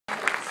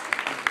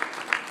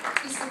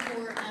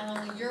support not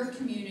only your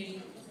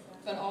community,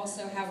 but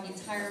also how he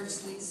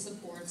tirelessly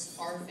supports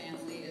our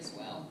family as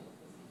well.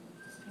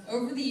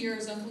 Over the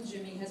years, Uncle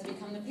Jimmy has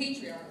become the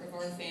patriarch of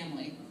our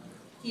family.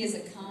 He is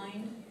a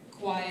kind,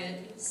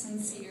 quiet,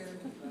 sincere,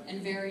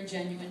 and very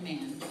genuine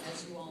man,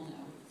 as you all know.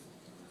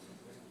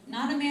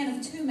 Not a man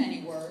of too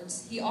many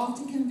words, he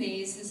often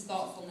conveys his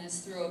thoughtfulness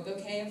through a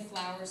bouquet of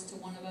flowers to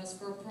one of us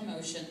for a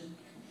promotion,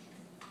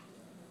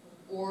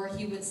 or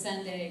he would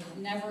send a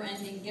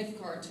never-ending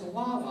gift card to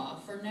Wawa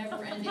for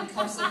never-ending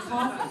cups of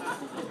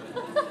coffee.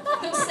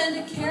 He'll send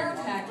a care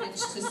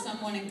package to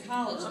someone in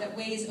college that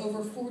weighs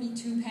over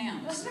 42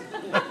 pounds.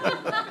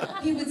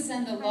 He would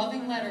send a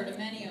loving letter to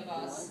many of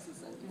us,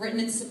 written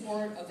in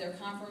support of their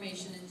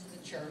confirmation into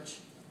the church.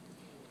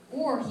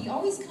 Or he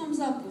always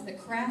comes up with a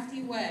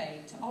crafty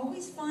way to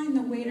always find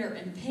the waiter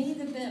and pay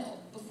the bill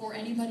before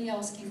anybody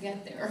else can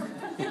get there.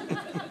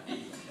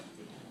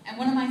 And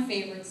one of my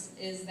favorites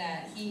is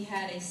that he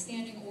had a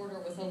standing order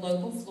with a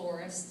local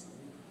florist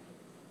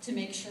to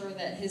make sure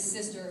that his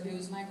sister,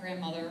 who's my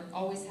grandmother,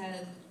 always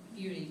had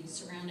beauty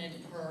surrounded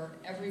her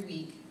every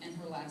week in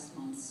her last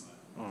months.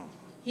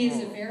 He is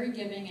a very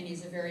giving and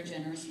he's a very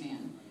generous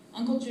man.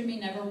 Uncle Jimmy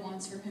never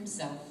wants for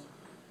himself.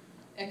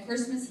 At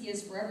Christmas, he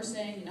is forever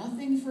saying,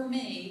 "Nothing for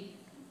me."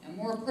 A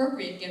more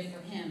appropriate gift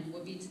for him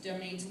would be to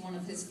donate to one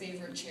of his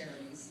favorite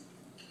charities.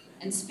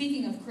 And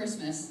speaking of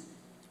Christmas,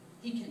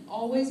 he can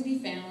always be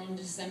found on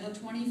December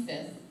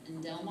 25th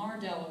in Del Mar,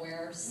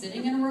 Delaware,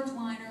 sitting in a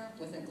recliner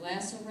with a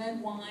glass of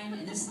red wine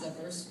and his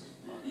slippers,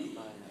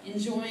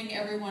 enjoying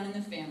everyone in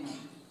the family.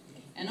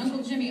 And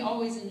Uncle Jimmy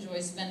always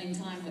enjoys spending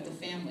time with the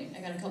family.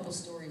 I got a couple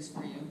stories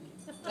for you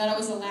that I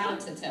was allowed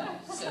to tell.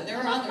 So there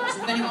are others.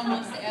 If anyone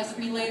wants to ask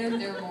me later,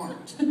 there are more.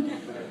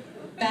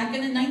 Back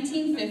in the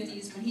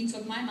 1950s, when he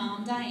took my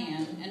mom,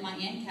 Diane, and my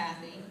Aunt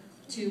Kathy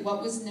to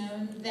what was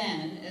known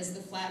then as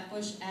the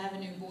Flatbush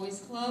Avenue Boys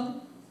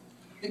Club,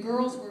 the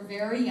girls were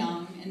very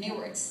young, and they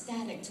were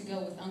ecstatic to go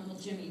with Uncle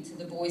Jimmy to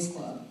the boys'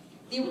 club.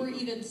 They were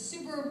even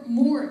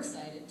more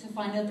excited to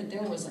find out that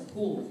there was a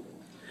pool.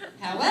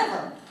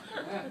 However,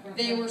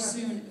 they were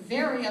soon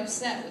very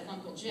upset with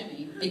Uncle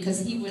Jimmy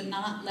because he would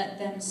not let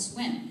them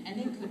swim, and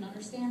they couldn't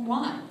understand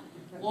why.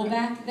 Well,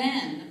 back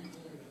then,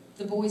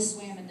 the boys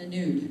swam in the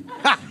nude.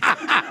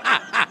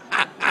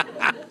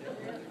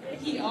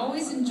 He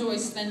always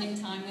enjoys spending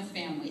time with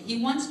family.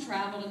 He once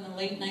traveled in the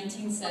late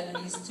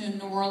 1970s to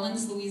New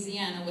Orleans,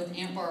 Louisiana with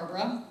Aunt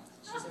Barbara.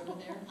 She's over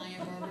there. Hi,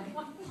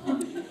 Aunt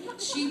Barbara.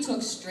 She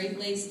took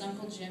straight-laced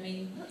Uncle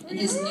Jimmy in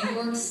his New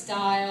York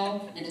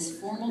style and his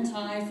formal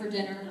tie for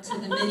dinner to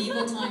the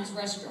Medieval Times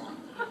restaurant.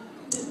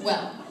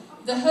 Well,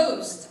 the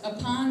host,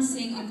 upon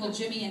seeing Uncle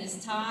Jimmy in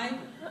his tie,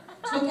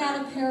 took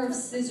out a pair of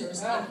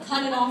scissors and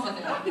cut it off of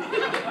him.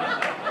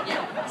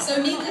 Yeah.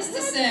 So needless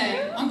to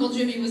say, Uncle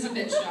Jimmy was a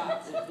bit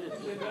shocked.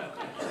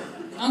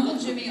 Uncle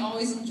Jimmy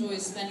always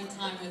enjoys spending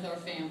time with our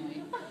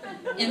family.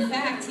 In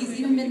fact, he's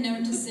even been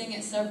known to sing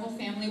at several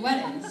family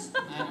weddings.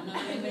 I don't know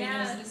if anybody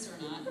knows this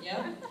or not.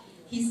 Yep.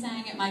 He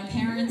sang at my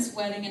parents'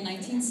 wedding in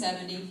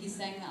 1970. He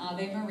sang the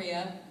Ave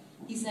Maria.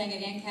 He sang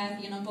at Aunt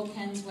Kathy and Uncle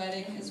Ken's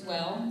wedding as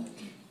well.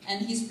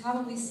 And he's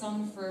probably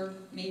sung for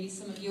maybe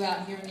some of you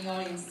out here in the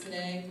audience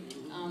today,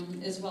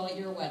 as well at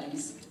your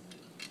weddings.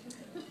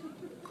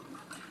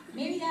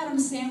 Maybe Adam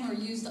Sandler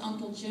used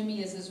Uncle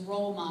Jimmy as his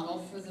role model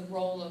for the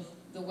role of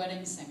the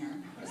wedding singer.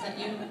 Is that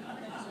you?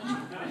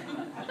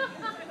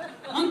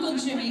 Uncle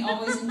Jimmy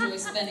always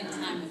enjoys spending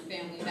time with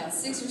family. About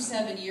 6 or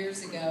 7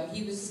 years ago,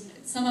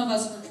 some of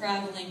us were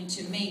traveling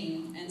to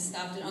Maine and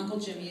stopped at Uncle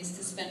Jimmy's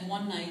to spend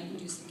one night and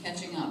do some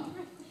catching up.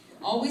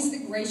 Always the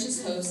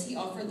gracious host, he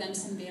offered them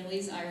some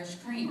Bailey's Irish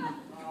cream.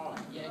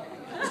 Yeah.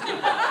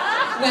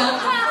 Well,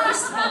 the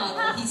first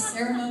bottle, he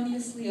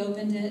ceremoniously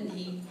opened it and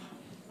he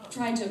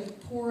tried to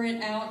pour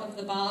it out of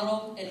the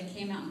bottle, and it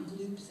came out in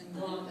gloops and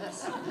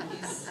globs.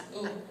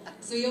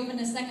 So he opened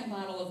a second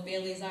bottle of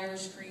Bailey's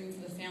Irish cream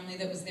for the family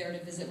that was there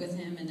to visit with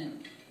him, and it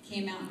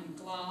came out in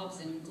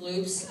globs and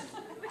gloops.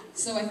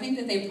 So I think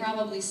that they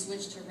probably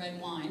switched to red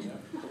wine.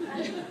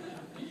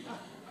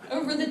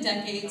 Over the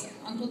decades,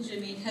 Uncle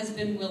Jimmy has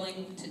been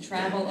willing to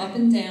travel up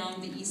and down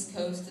the East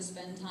Coast to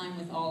spend time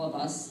with all of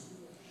us.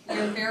 We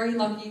are very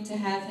lucky to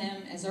have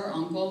him as our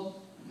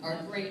uncle,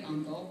 our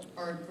great-uncle,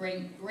 our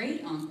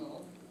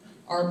great-great-uncle,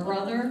 our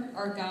brother,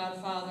 our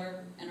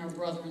godfather, and our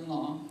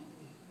brother-in-law.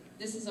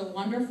 This is a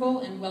wonderful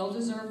and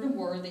well-deserved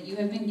award that you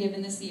have been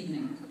given this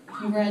evening.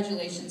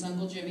 Congratulations,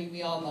 Uncle Jimmy.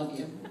 We all love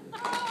you.